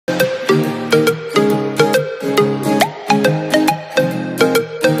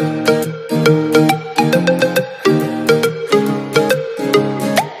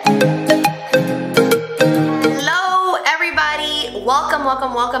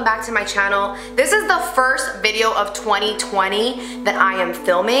welcome back to my channel. This is the first video of 2020 that I am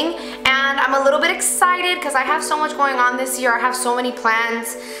filming, and I'm a little bit excited because I have so much going on this year. I have so many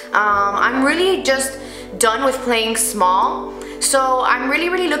plans. I'm really just done with playing small. So I'm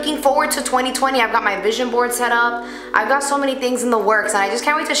really looking forward to 2020. I've got my vision board set up. I've got so many things in the works, and I just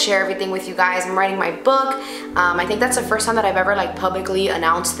can't wait to share everything with you guys. I'm writing my book. I think that's the first time that I've ever like publicly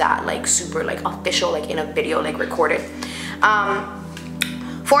announced that, like super like official, like in a video, like recorded.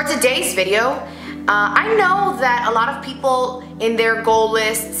 For today's video, I know that a lot of people in their goal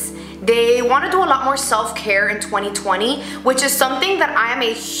lists, they want to do a lot more self-care in 2020, which is something that I am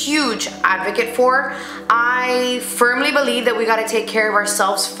a huge advocate for. I firmly believe that we got to take care of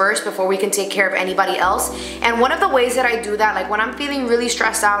ourselves first before we can take care of anybody else. And one of the ways that I do that, like when I'm feeling really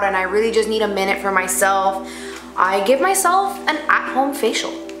stressed out and I really just need a minute for myself, I give myself an at-home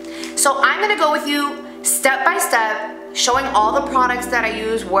facial. So I'm going to go with you step by step, showing all the products that I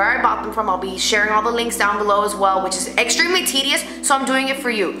use, where I bought them from. I'll be sharing all the links down below as well, which is extremely tedious, so I'm doing it for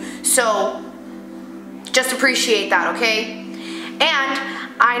you. So just appreciate that, okay? And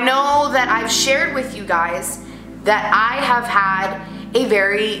I know that I've shared with you guys that I have had a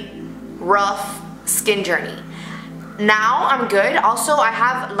very rough skin journey. Now I'm good. Also, I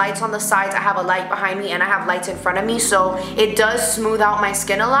have lights on the sides, I have a light behind me, and I have lights in front of me, so it does smooth out my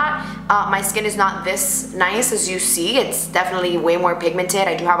skin a lot. My skin is not this nice as you see. It's definitely way more pigmented.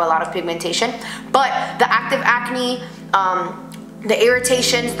 I do have a lot of pigmentation, but the active acne, the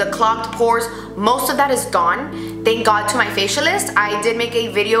irritations, the clogged pores, most of that is gone. Thank God to my facialist. I did make a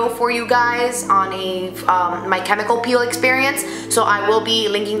video for you guys on my chemical peel experience, so I will be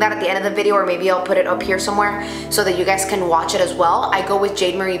linking that at the end of the video, or maybe I'll put it up here somewhere so that you guys can watch it as well. I go with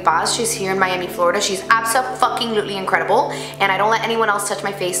Jade Baz. She's here in Miami, Florida. She's absolutely incredible, and I don't let anyone else touch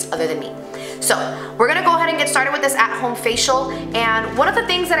my face other than me. So we're gonna go ahead and get started with this at-home facial, and one of the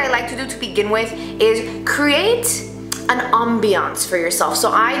things that I like to do to begin with is create an ambiance for yourself.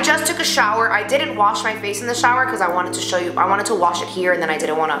 So I just took a shower. I didn't wash my face in the shower because I wanted to show you, I wanted to wash it here, and then I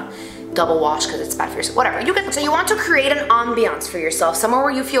didn't want to double wash because it's bad for yourself. Whatever. So you want to create an ambiance for yourself, somewhere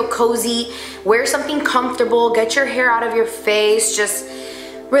where you feel cozy, wear something comfortable, get your hair out of your face, just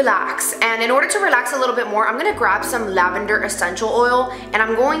relax. And in order to relax a little bit more, I'm gonna grab some lavender essential oil, and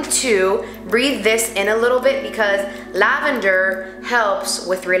I'm going to breathe this in a little bit because lavender helps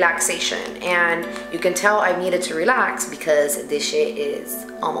with relaxation. And you can tell I needed to relax because this shit is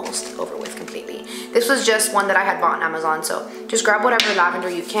almost over with completely. This was just one that I had bought on Amazon, so just grab whatever lavender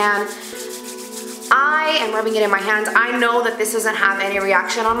you can. I am rubbing it in my hands. I know that this doesn't have any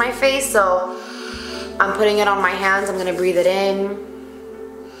reaction on my face, so I'm putting it on my hands. I'm gonna breathe it in.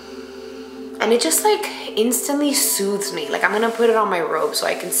 And it just like instantly soothes me. Like I'm gonna put it on my robe so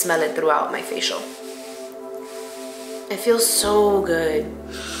I can smell it throughout my facial. It feels so good.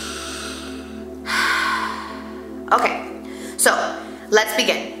 Okay, so let's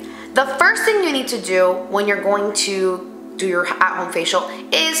begin. The first thing you need to do when you're going to do your at-home facial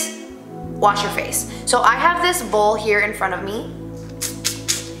is wash your face. So I have this bowl here in front of me,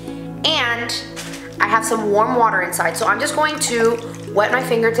 and I have some warm water inside. So I'm just going to wet my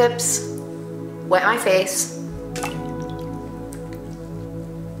fingertips, wet my face,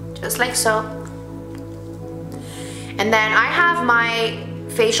 just like so. And then I have my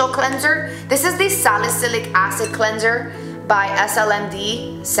facial cleanser. This is the salicylic acid cleanser by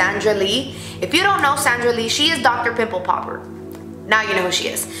SLMD, Sandra Lee. If you don't know Sandra Lee, she is Dr. Pimple Popper. Now you know who she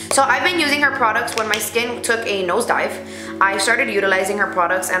is. So I've been using her products when my skin took a nosedive. I started utilizing her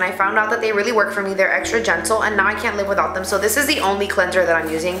products, and I found out that they really work for me. They're extra gentle, and now I can't live without them. So this is the only cleanser that I'm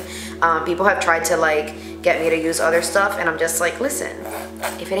using. People have tried to like get me to use other stuff, and I'm just like, listen,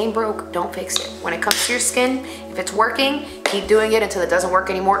 if it ain't broke, don't fix it. When it comes to your skin, if it's working, keep doing it until it doesn't work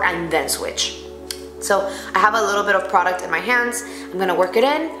anymore, and then switch. So I have a little bit of product in my hands. I'm gonna work it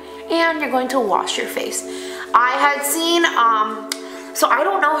in, and you're going to wash your face. I had seen, so I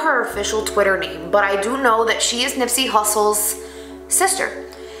don't know her official Twitter name, but I do know that she is Nipsey Hussle's sister.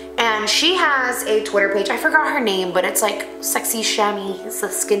 And she has a Twitter page. I forgot her name, but it's like Sexy Shammy, it's a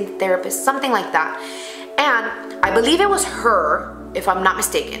skin therapist, something like that. And I believe it was her, if I'm not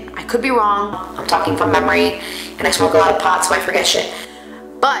mistaken. I could be wrong. I'm talking from memory, and I smoke a lot of pot, so I forget shit.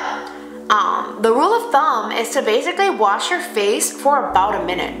 But the rule of thumb is to basically wash your face for about a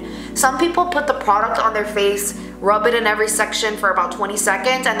minute. Some people put the product on their face, rub it in every section for about 20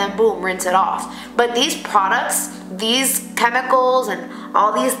 seconds, and then boom, rinse it off. But these products, these chemicals and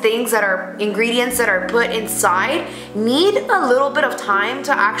all these things that are ingredients that are put inside need a little bit of time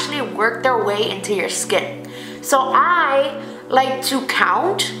to actually work their way into your skin. So I like to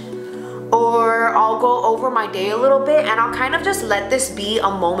count or I'll go over my day a little bit, and I'll kind of just let this be a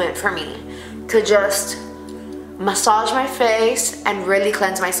moment for me to just massage my face and really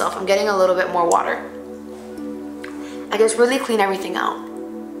cleanse myself. I'm getting a little bit more water. I just really clean everything out.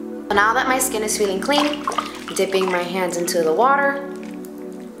 So now that my skin is feeling clean, dipping my hands into the water,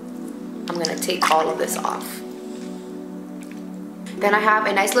 I'm gonna take all of this off. Then I have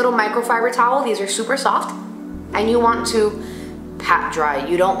a nice little microfiber towel. These are super soft, and you want to pat dry.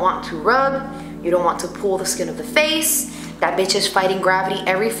 You don't want to rub, you don't want to pull the skin of the face. That bitch is fighting gravity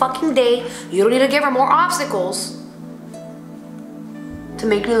every fucking day. You don't need to give her more obstacles to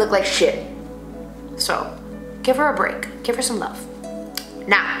make me look like shit. So give her a break, give her some love.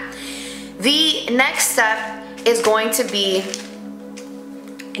 Now, the next step is going to be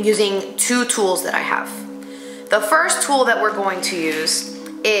using two tools that I have. The first tool that we're going to use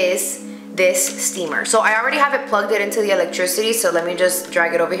is this steamer. So I already have it plugged into the electricity, so let me just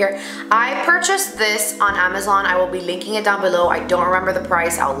drag it over here. I purchased this on Amazon. I will be linking it down below. I don't remember the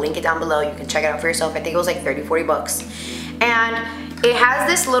price. I'll link it down below. You can check it out for yourself. I think it was like 30, 40 bucks. And it has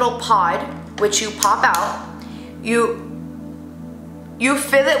this little pod, which you pop out. You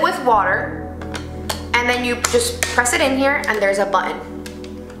fill it with water, and then you just press it in here, and there's a button.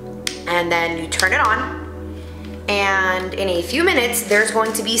 And then you turn it on, and in a few minutes, there's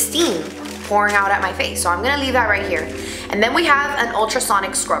going to be steam pouring out at my face. So I'm gonna leave that right here. And then we have an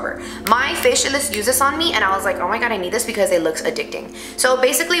ultrasonic scrubber. My facialist used this on me, and I was like, oh my God, I need this because it looks addicting. So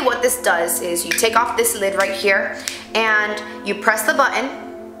basically what this does is you take off this lid right here, and you press the button,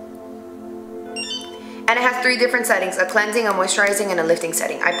 and it has 3 different settings: a cleansing, a moisturizing, and a lifting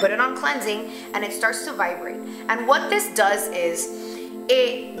setting. I put it on cleansing, and it starts to vibrate. And what this does is,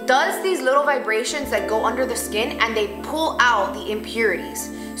 it does these little vibrations that go under the skin, and they pull out the impurities.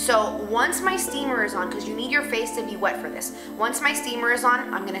 So once my steamer is on, because you need your face to be wet for this, once my steamer is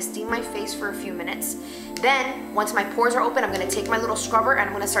on, I'm gonna steam my face for a few minutes. Then once my pores are open, I'm gonna take my little scrubber and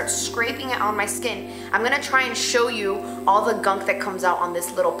I'm gonna start scraping it on my skin. I'm gonna try and show you all the gunk that comes out on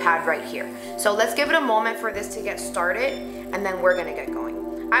this little pad right here. So let's give it a moment for this to get started, and then we're gonna get going.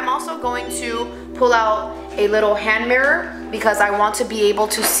 I'm also going to pull out a little hand mirror because I want to be able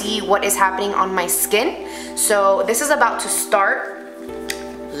to see what is happening on my skin. So this is about to start.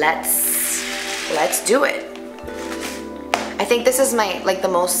 Let's do it. I think this is my the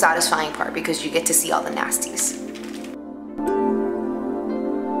most satisfying part because you get to see all the nasties.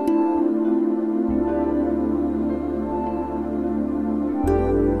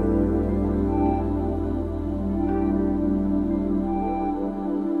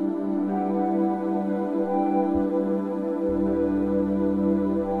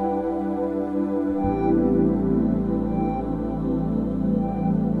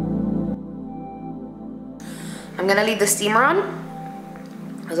 I'm gonna leave the steamer on.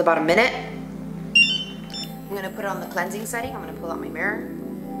 It was about a minute. I'm gonna put it on the cleansing setting. I'm gonna pull out my mirror.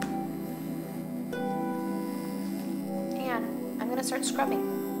 And I'm gonna start scrubbing.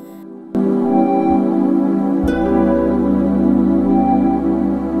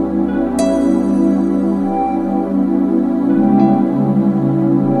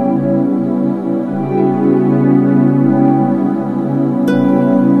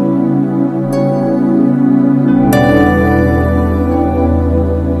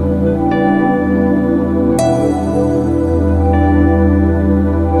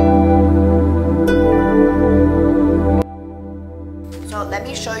 Let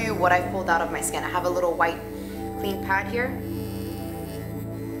me show you what I pulled out of my skin. I have a little white clean pad here.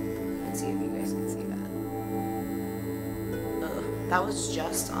 Let's see if you guys can see that. Ugh, that was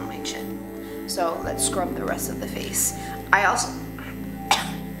just on my chin. So let's scrub the rest of the face. I also,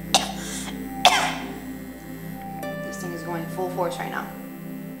 this thing is going full force right now.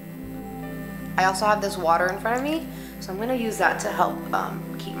 I also have this water in front of me, so I'm gonna use that to help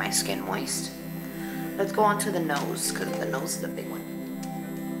keep my skin moist. Let's go on to the nose, because the nose is the big one.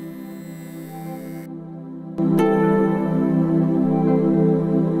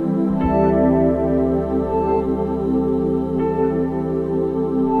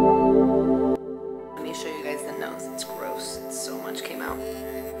 Let me show you guys the nose. It's gross. So much came out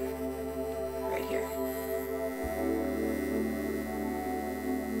right here.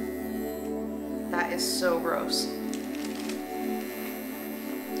 That is so gross.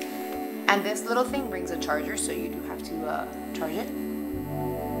 And this little thing brings a charger, so you do have to charge it.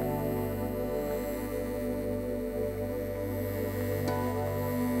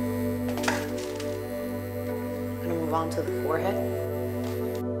 I'm gonna move on to the forehead.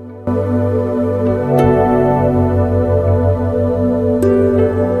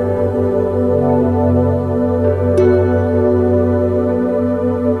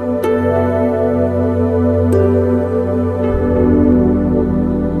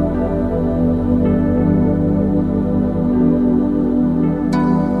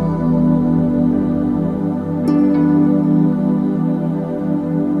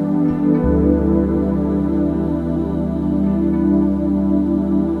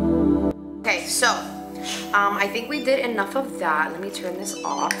 Okay, so I think we did enough of that. Let me turn this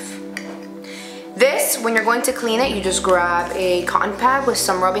off. This, when you're going to clean it, you just grab a cotton pad with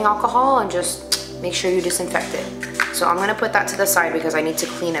some rubbing alcohol and just make sure you disinfect it. So I'm gonna put that to the side because I need to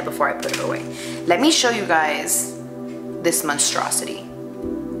clean it before I put it away. Let me show you guys this monstrosity.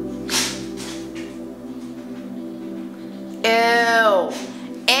 Ew.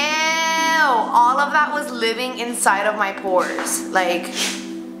 Ew. All of that was living inside of my pores. Like,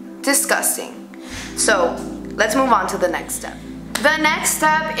 disgusting. So let's move on to the next step. The next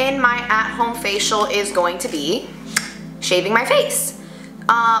step in my at-home facial is going to be shaving my face.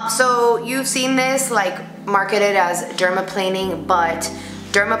 So you've seen this like marketed as dermaplaning, but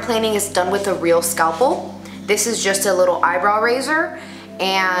dermaplaning is done with a real scalpel. This is just a little eyebrow razor,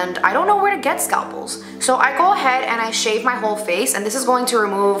 and I don't know where to get scalpels. So I go ahead and I shave my whole face, and this is going to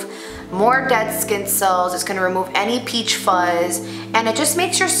remove more dead skin cells. It's gonna remove any peach fuzz, and it just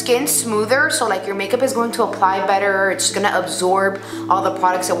makes your skin smoother, so like your makeup is going to apply better. It's gonna absorb all the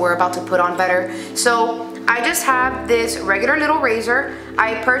products that we're about to put on better. So I just have this regular little razor.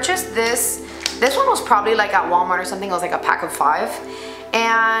 I purchased this. This one was probably like at Walmart or something. It was like a pack of 5.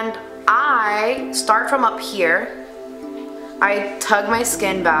 And I start from up here. I tug my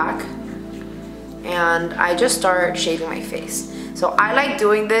skin back and I just start shaving my face. So I like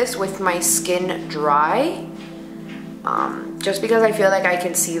doing this with my skin dry, just because I feel like I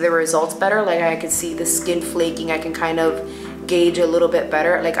can see the results better. Like I can see the skin flaking. I can kind of gauge a little bit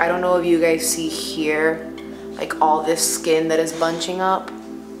better. Like I don't know if you guys see here, like all this skin that is bunching up.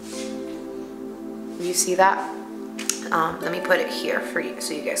 You see that? Let me put it here for you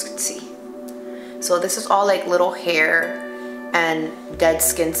so you guys can see. So this is all like little hair and dead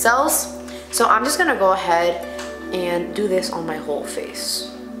skin cells. So I'm just gonna go ahead and do this on my whole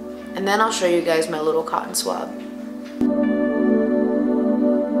face. And then I'll show you guys my little cotton swab.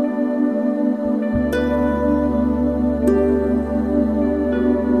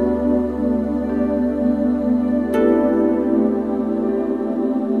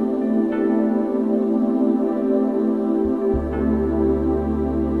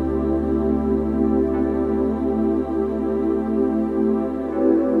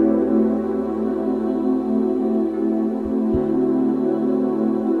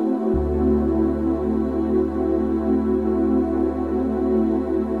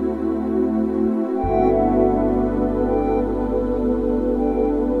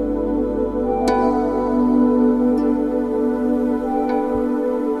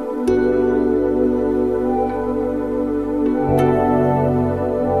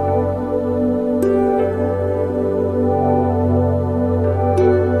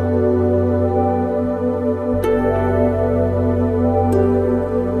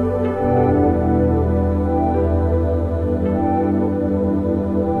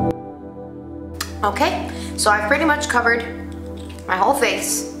 Okay, so I've pretty much covered my whole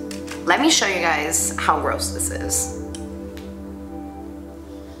face. Let me show you guys how gross this is.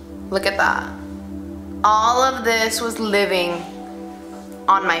 Look at that. All of this was living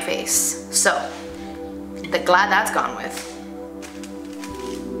on my face. So, glad that's gone with.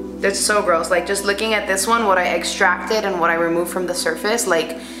 It's so gross. Like just looking at this one, what I extracted and what I removed from the surface,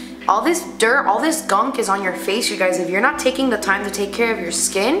 like all this dirt, all this gunk is on your face, you guys. If you're not taking the time to take care of your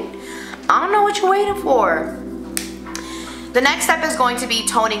skin, I don't know what you're waiting for. The next step is going to be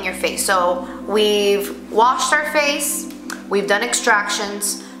toning your face. So we've washed our face, we've done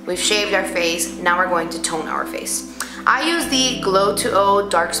extractions, we've shaved our face, now we're going to tone our face. I use the Glow to O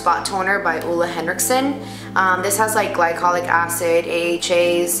Dark Spot Toner by Ulla Henriksen. This has like glycolic acid,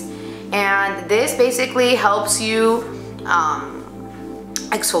 AHAs, and this basically helps you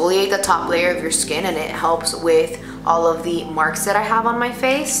exfoliate the top layer of your skin, and it helps with all of the marks that I have on my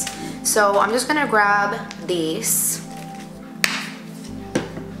face. So I'm just gonna grab these,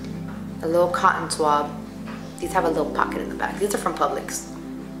 a little cotton swab. These have a little pocket in the back. These are from Publix.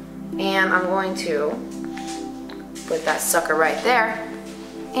 And I'm going to put that sucker right there,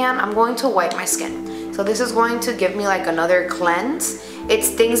 and I'm going to wipe my skin. So this is going to give me like another cleanse. It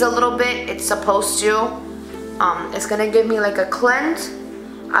stings a little bit, it's supposed to. It's gonna give me like a cleanse,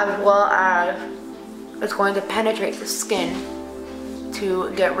 as well as it's going to penetrate the skin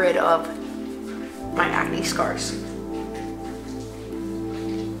to get rid of my acne scars.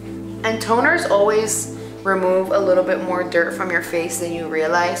 And toners always remove a little bit more dirt from your face than you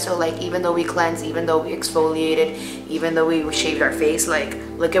realize. So like even though we cleansed, even though we exfoliated, even though we shaved our face, like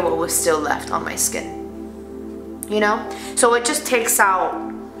look at what was still left on my skin. You know? So it just takes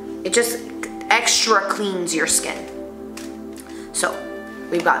out, it just extra cleans your skin. So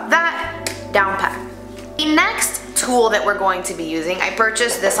we've got that down pat. The next tool that we're going to be using. I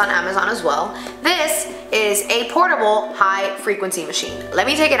purchased this on Amazon as well. This is a portable high frequency machine. Let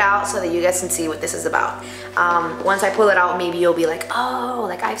me take it out so that you guys can see what this is about. Once I pull it out, maybe you'll be like, oh,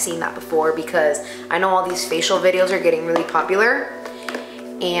 like I've seen that before, because I know all these facial videos are getting really popular,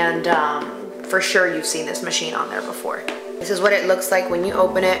 and for sure you've seen this machine on there before. This is what it looks like when you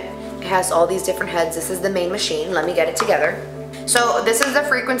open it. It has all these different heads. This is the main machine. Let me get it together. So this is the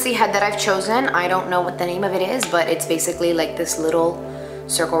frequency head that I've chosen. I don't know what the name of it is, but it's basically like this little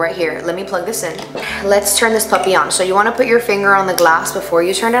circle right here. Let me plug this in. Let's turn this puppy on. So you want to put your finger on the glass before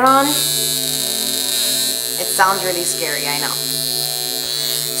you turn it on. It sounds really scary, I know.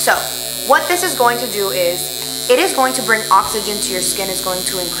 So what this is going to do is, it is going to bring oxygen to your skin. It's going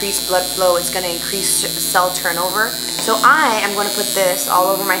to increase blood flow. It's going to increase cell turnover. So I am going to put this all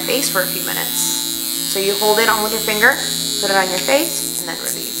over my face for a few minutes. So you hold it on with your finger, put it on your face, and then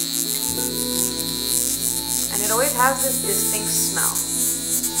release. And it always has this distinct smell.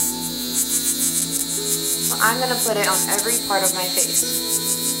 So I'm going to put it on every part of my face.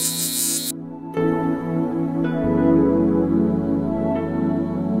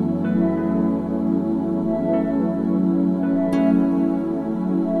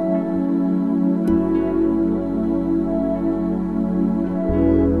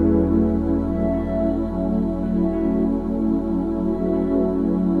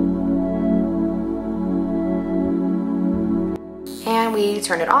 And we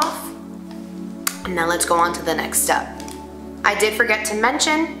turn it off. And now let's go on to the next step. I did forget to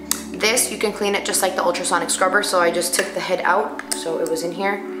mention this. You can clean it just like the ultrasonic scrubber. So I just took the head out. So it was in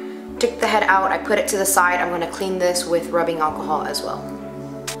here. Took the head out. I put it to the side. I'm going to clean this with rubbing alcohol as well.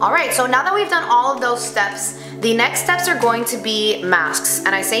 Alright, so now that we've done all of those steps, the next steps are going to be masks.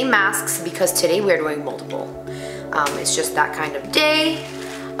 And I say masks because today we're doing multiple. It's just that kind of day.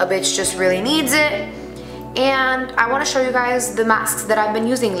 A bitch just really needs it. And I want to show you guys the masks that I've been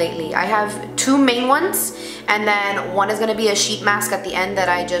using lately. I have two main ones, and then one is going to be a sheet mask at the end that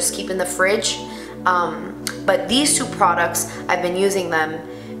I just keep in the fridge. But these two products, I've been using them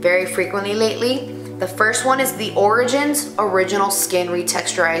very frequently lately. The first one is the Origins Original Skin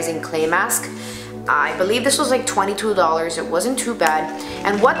Retexturizing Clay Mask. I believe this was like $22. It wasn't too bad.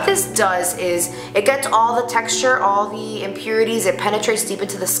 And what this does is it gets all the texture, all the impurities, it penetrates deep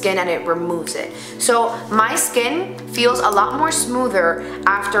into the skin and it removes it. So my skin feels a lot more smoother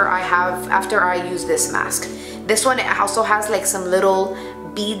after I use this mask. This one, it also has like some little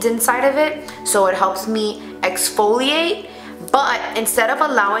beads inside of it, so it helps me exfoliate. But instead of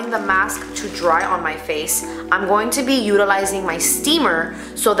allowing the mask to dry on my face, I'm going to be utilizing my steamer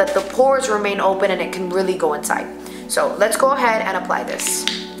so that the pores remain open and it can really go inside. So let's go ahead and apply this.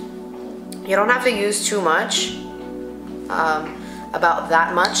 You don't have to use too much. About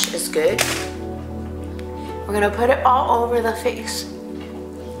that much is good. We're gonna put it all over the face.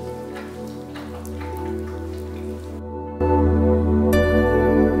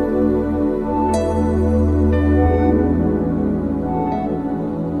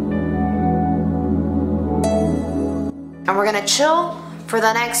 And we're gonna chill for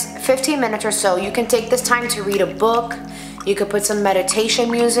the next 15 minutes or so. You can take this time to read a book. You can put some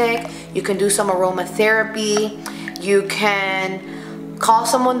meditation music. You can do some aromatherapy. You can call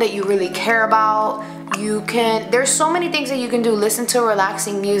someone that you really care about. There's so many things that you can do. Listen to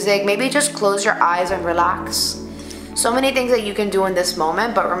relaxing music. Maybe just close your eyes and relax. So many things that you can do in this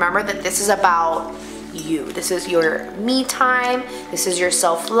moment, but remember that this is about you. This is your me time. This is your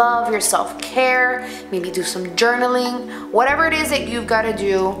self-love, your self-care. Maybe do some journaling. Whatever it is that you've got to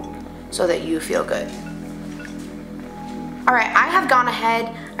do so that you feel good. Alright, I have gone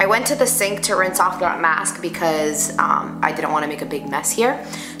ahead. I went to the sink to rinse off that mask because I didn't want to make a big mess here.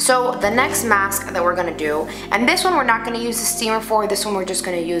 So the next mask that we're going to do, and this one we're not going to use the steamer for, this one we're just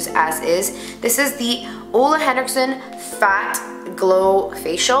going to use as is. This is the Ole Henriksen Fat Glow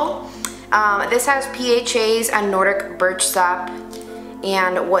Facial. This has PHAs and Nordic birch sap,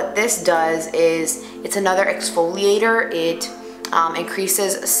 and what this does is it's another exfoliator. It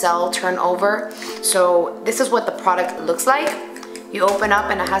increases cell turnover. So this is what the product looks like. You open up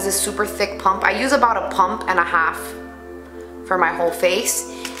and it has this super thick pump. I use about a pump and a half for my whole face,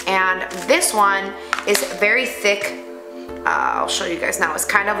 and this one is very thick. I'll show you guys now. It's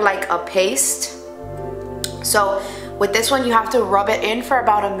kind of like a paste. So with this one, you have to rub it in for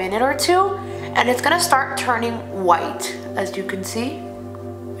about a minute or two, and it's gonna start turning white. As you can see,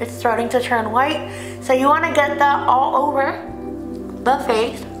 it's starting to turn white. So you wanna get that all over the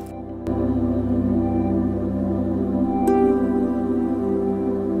face.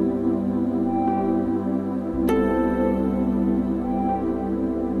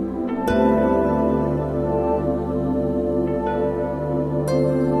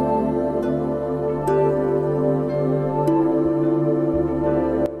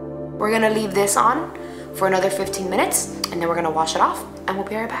 we're gonna leave this on for another 15 minutes, and then we're gonna wash it off, and we'll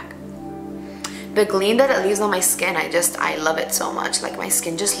be right back. The gleam that it leaves on my skin, I love it so much. Like, my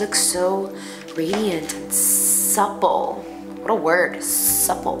skin just looks so radiant and supple. What a word,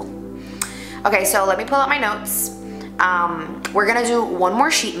 supple. Okay, so let me pull out my notes. We're gonna do one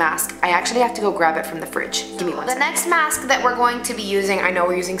more sheet mask. I actually have to go grab it from the fridge. Give me one second. The next mask that we're going to be using, I know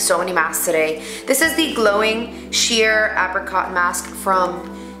we're using so many masks today. This is the Glowing Sheer Apricot Mask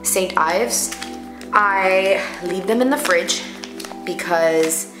from St. Ives. I leave them in the fridge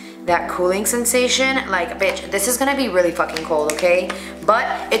because that cooling sensation, like, bitch, this is gonna be really fucking cold, okay?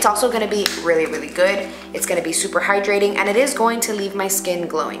 But it's also gonna be really, really good. It's gonna be super hydrating, and it is going to leave my skin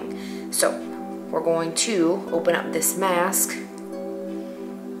glowing. So we're going to open up this mask.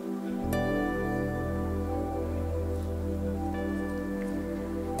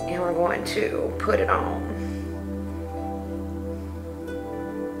 And we're going to put it on.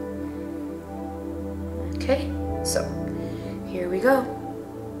 Okay, so here we go.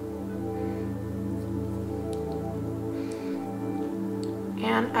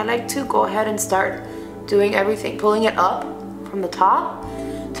 And I like to go ahead and start doing everything, pulling it up from the top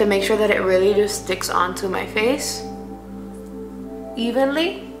to make sure that it really just sticks onto my face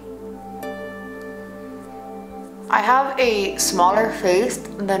evenly. I have a smaller face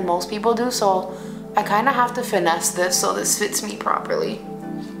than most people do, so I kind of have to finesse this so this fits me properly.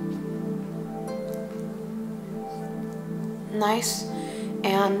 Nice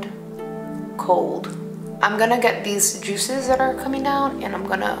and cold. I'm gonna get these juices that are coming down and I'm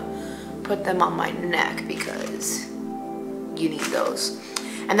gonna put them on my neck because you need those.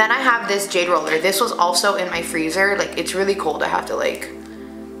 And then I have this jade roller. This was also in my freezer. Like, it's really cold. I have to, like,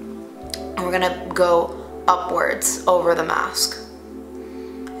 and we're gonna go upwards over the mask.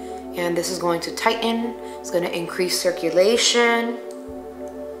 And this is going to tighten. It's gonna increase circulation.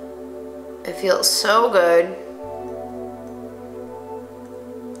 It feels so good.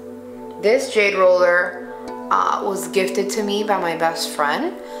 This jade roller was gifted to me by my best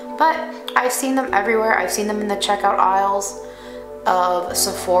friend, but I've seen them everywhere. I've seen them in the checkout aisles of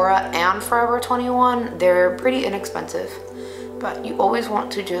Sephora and Forever 21. They're pretty inexpensive, but you always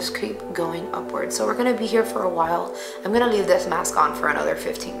want to just keep going upwards. So we're gonna be here for a while. I'm gonna leave this mask on for another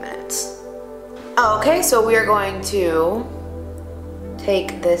 15 minutes. Okay, so we are going to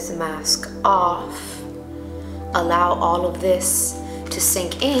take this mask off, allow all of this to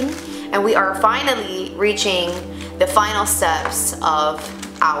sink in, and we are finally reaching the final steps of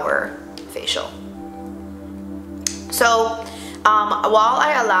our facial. So while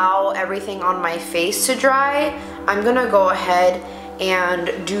I allow everything on my face to dry, I'm gonna go ahead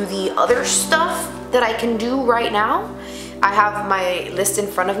and do the other stuff that I can do right now. I have my list in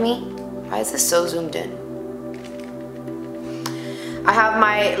front of me. Why is this so zoomed in? I have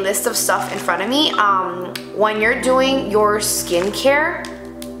my list of stuff in front of me. When you're doing your skincare,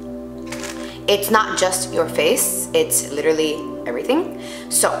 it's not just your face, it's literally everything.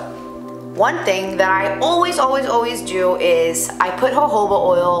 So one thing that I always do is I put jojoba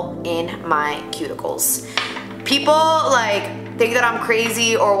oil in my cuticles. People like think that I'm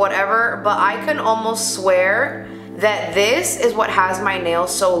crazy or whatever, but I can almost swear that this is what has my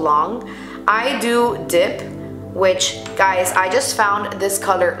nails so long. I do dip, which, guys, I just found this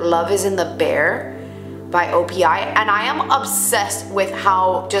color Love is in the Bear by OPI, and I am obsessed with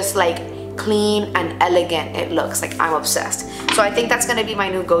how just like clean and elegant it looks. Like, I'm obsessed. So I think that's gonna be my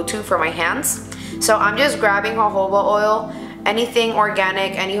new go-to for my hands. So I'm just grabbing jojoba oil, anything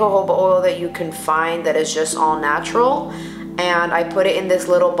organic, any jojoba oil that you can find that is just all natural, and I put it in this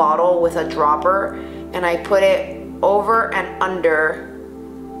little bottle with a dropper, and I put it over and under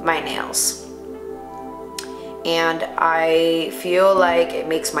my nails. And I feel like it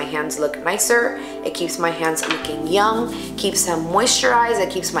makes my hands look nicer. It keeps my hands looking young, keeps them moisturized, it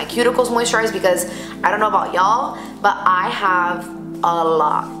keeps my cuticles moisturized, because I don't know about y'all, but I have a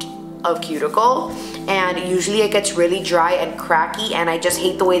lot of cuticle, and usually it gets really dry and cracky, and I just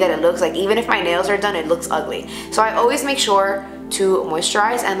hate the way that it looks. Like, even if my nails are done, it looks ugly. So I always make sure to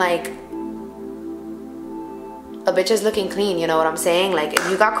moisturize, and like, a bitch is looking clean, you know what I'm saying? Like, if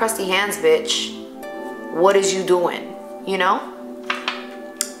you got crusty hands, bitch, what is you doing, you know?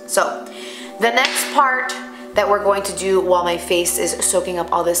 So the next part that we're going to do while my face is soaking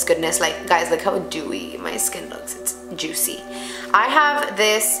up all this goodness, like, guys, look how dewy my skin looks. It's juicy. I have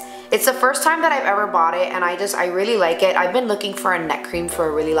this, it's the first time that I've ever bought it, and I really like it. I've been looking for a neck cream for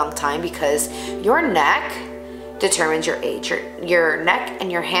a really long time, because your neck determines your age, your neck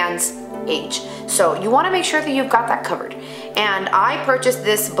and your hands age. So you want to make sure that you've got that covered. And I purchased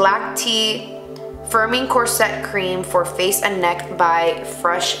this black tea Firming Corset Cream for Face and Neck by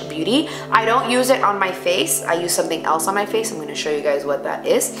Fresh Beauty. I don't use it on my face. I use something else on my face. I'm going to show you guys what that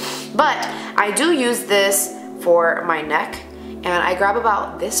is. But I do use this for my neck. And I grab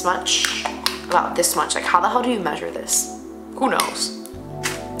about this much. Like, how the hell do you measure this? Who knows?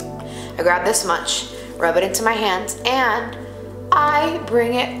 I grab this much, rub it into my hands, and I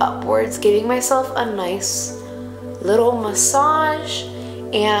bring it upwards, giving myself a nice little massage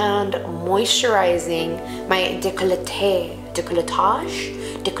and moisturizing my décolletage.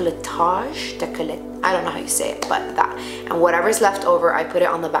 I don't know how you say it, but that. And whatever's left over, I put it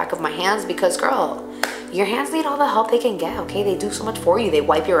on the back of my hands because, girl, your hands need all the help they can get, okay? They do so much for you. They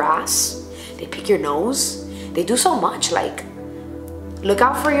wipe your ass. They pick your nose. They do so much. Like, look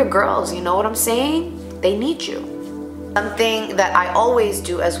out for your girls, you know what I'm saying? They need you. Something that I always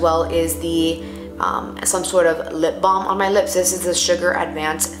do as well is the some sort of lip balm on my lips. This is the Sugar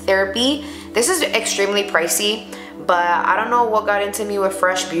Advanced Therapy. This is extremely pricey, but I don't know what got into me with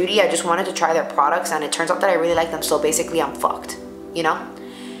Fresh Beauty. I just wanted to try their products, and it turns out that I really like them, so basically I'm fucked, you know?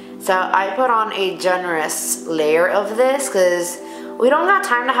 So I put on a generous layer of this because we don't got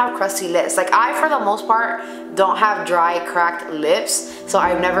time to have crusty lips. Like, I, for the most part, don't have dry, cracked lips, so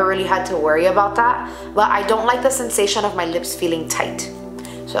I've never really had to worry about that. But I don't like the sensation of my lips feeling tight.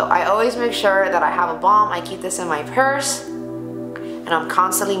 So I always make sure that I have a balm. I keep this in my purse, and I'm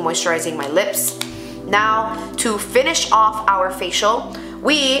constantly moisturizing my lips. Now, to finish off our facial,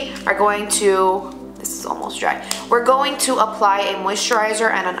 we are going to, this is almost dry, we're going to apply a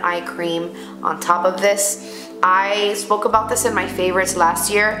moisturizer and an eye cream on top of this. I spoke about this in my favorites last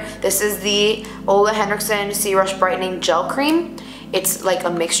year. This is the Ole Henriksen C-Rush Brightening Gel Cream. It's like a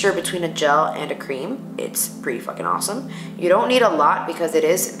mixture between a gel and a cream. It's pretty fucking awesome. You don't need a lot because it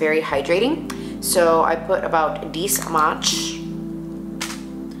is very hydrating. So I put about this much.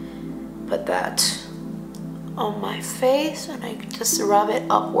 Put that on my face and I just rub it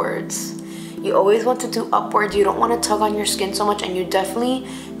upwards. You always want to do upwards. You don't want to tug on your skin so much, and you definitely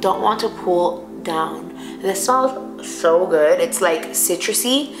don't want to pull down. This smells so good. It's like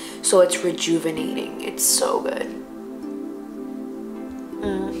citrusy, so it's rejuvenating. It's so good.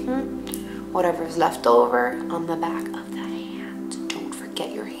 Whatever's left over on the back of the hand. Don't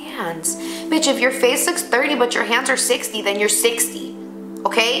forget your hands. Bitch, if your face looks 30 but your hands are 60, then you're 60.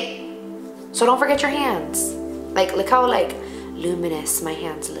 Okay? So don't forget your hands. Like, look how like luminous my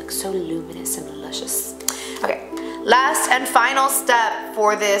hands look. So luminous and luscious. Okay, last and final step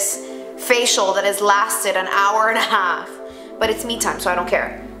for this facial that has lasted an hour and a half. But it's me time, so I don't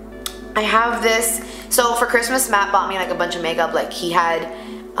care. I have this. So for Christmas, Matt bought me like a bunch of makeup. Like, he had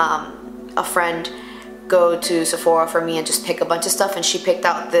a friend go to Sephora for me and just pick a bunch of stuff, and she picked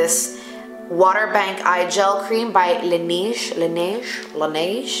out this Water Bank Eye Gel Cream by Laneige,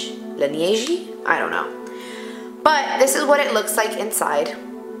 I don't know. But this is what it looks like inside.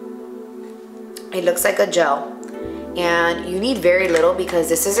 It looks like a gel, and you need very little because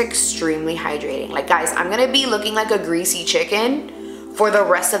this is extremely hydrating. Like, guys, I'm gonna be looking like a greasy chicken for the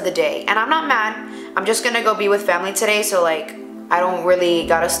rest of the day, and I'm not mad. I'm just gonna go be with family today, so like, I don't really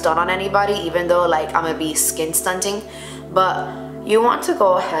gotta stunt on anybody, even though like I'm gonna be skin stunting. But you want to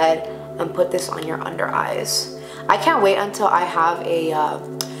go ahead and put this on your under eyes. I can't wait until I have a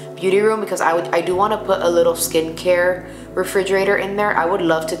beauty room, because I do want to put a little skincare refrigerator in there. I would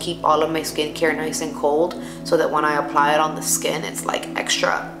love to keep all of my skincare nice and cold, so that when I apply it on the skin, it's like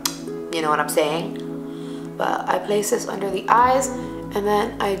extra, you know what I'm saying? But I place this under the eyes, and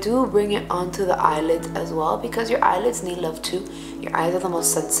then I do bring it onto the eyelids as well, because your eyelids need love too. Your eyes are the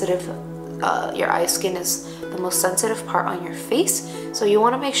most sensitive, your eye skin is the most sensitive part on your face. So you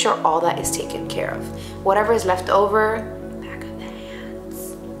want to make sure all that is taken care of. Whatever is left over, back of the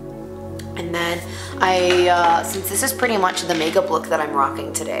hands. And then since this is pretty much the makeup look that I'm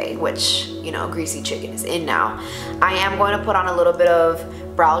rocking today, which, you know, greasy chicken is in now, I am going to put on a little bit of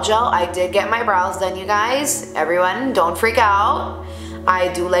brow gel. I did get my brows done, you guys. Everyone, don't freak out. I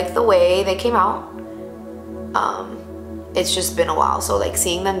do like the way they came out. It's just been a while, so like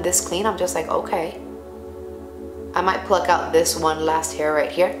seeing them this clean, I'm just like, okay. I might pluck out this one last hair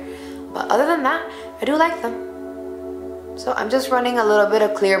right here, but other than that, I do like them. So I'm just running a little bit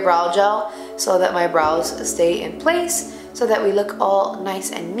of clear brow gel so that my brows stay in place, so that we look all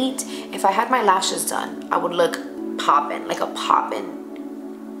nice and neat. If I had my lashes done, I would look poppin', like a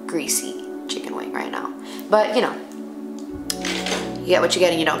poppin' greasy chicken wing right now. But you know, you get what you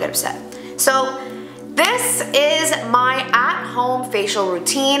get and you don't get upset. So this is my at-home facial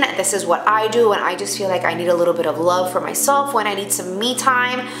routine. This is what I do when I just feel like I need a little bit of love for myself, when I need some me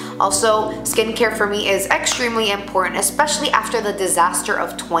time. Also, skincare for me is extremely important, especially after the disaster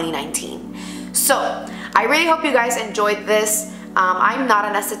of 2019. So I really hope you guys enjoyed this. I'm not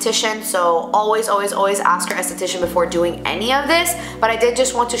an esthetician, so always ask your esthetician before doing any of this, but I did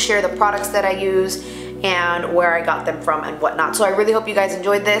just want to share the products that I use and where I got them from and whatnot. So I really hope you guys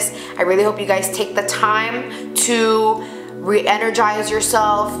enjoyed this. I really hope you guys take the time to re-energize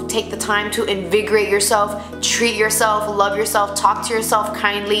yourself, take the time to invigorate yourself, treat yourself, love yourself, talk to yourself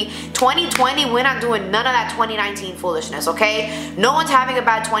kindly. 2020, we're not doing none of that 2019 foolishness, okay? No one's having a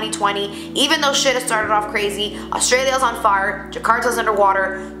bad 2020, even though shit has started off crazy. Australia's on fire, Jakarta's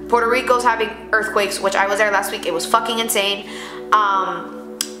underwater, Puerto Rico's having earthquakes, which I was there last week, it was fucking insane.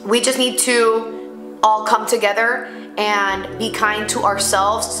 We just need to all come together and be kind to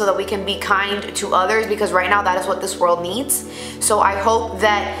ourselves so that we can be kind to others, because right now that is what this world needs. So I hope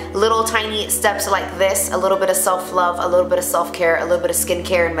that little tiny steps like this, a little bit of self-love, a little bit of self-care, a little bit of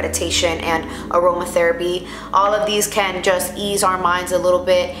skincare and meditation and aromatherapy, all of these can just ease our minds a little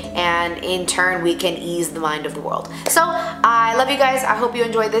bit, and in turn we can ease the mind of the world. So I love you guys. I hope you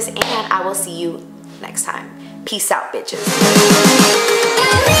enjoyed this, and I will see you next time. Peace out, bitches.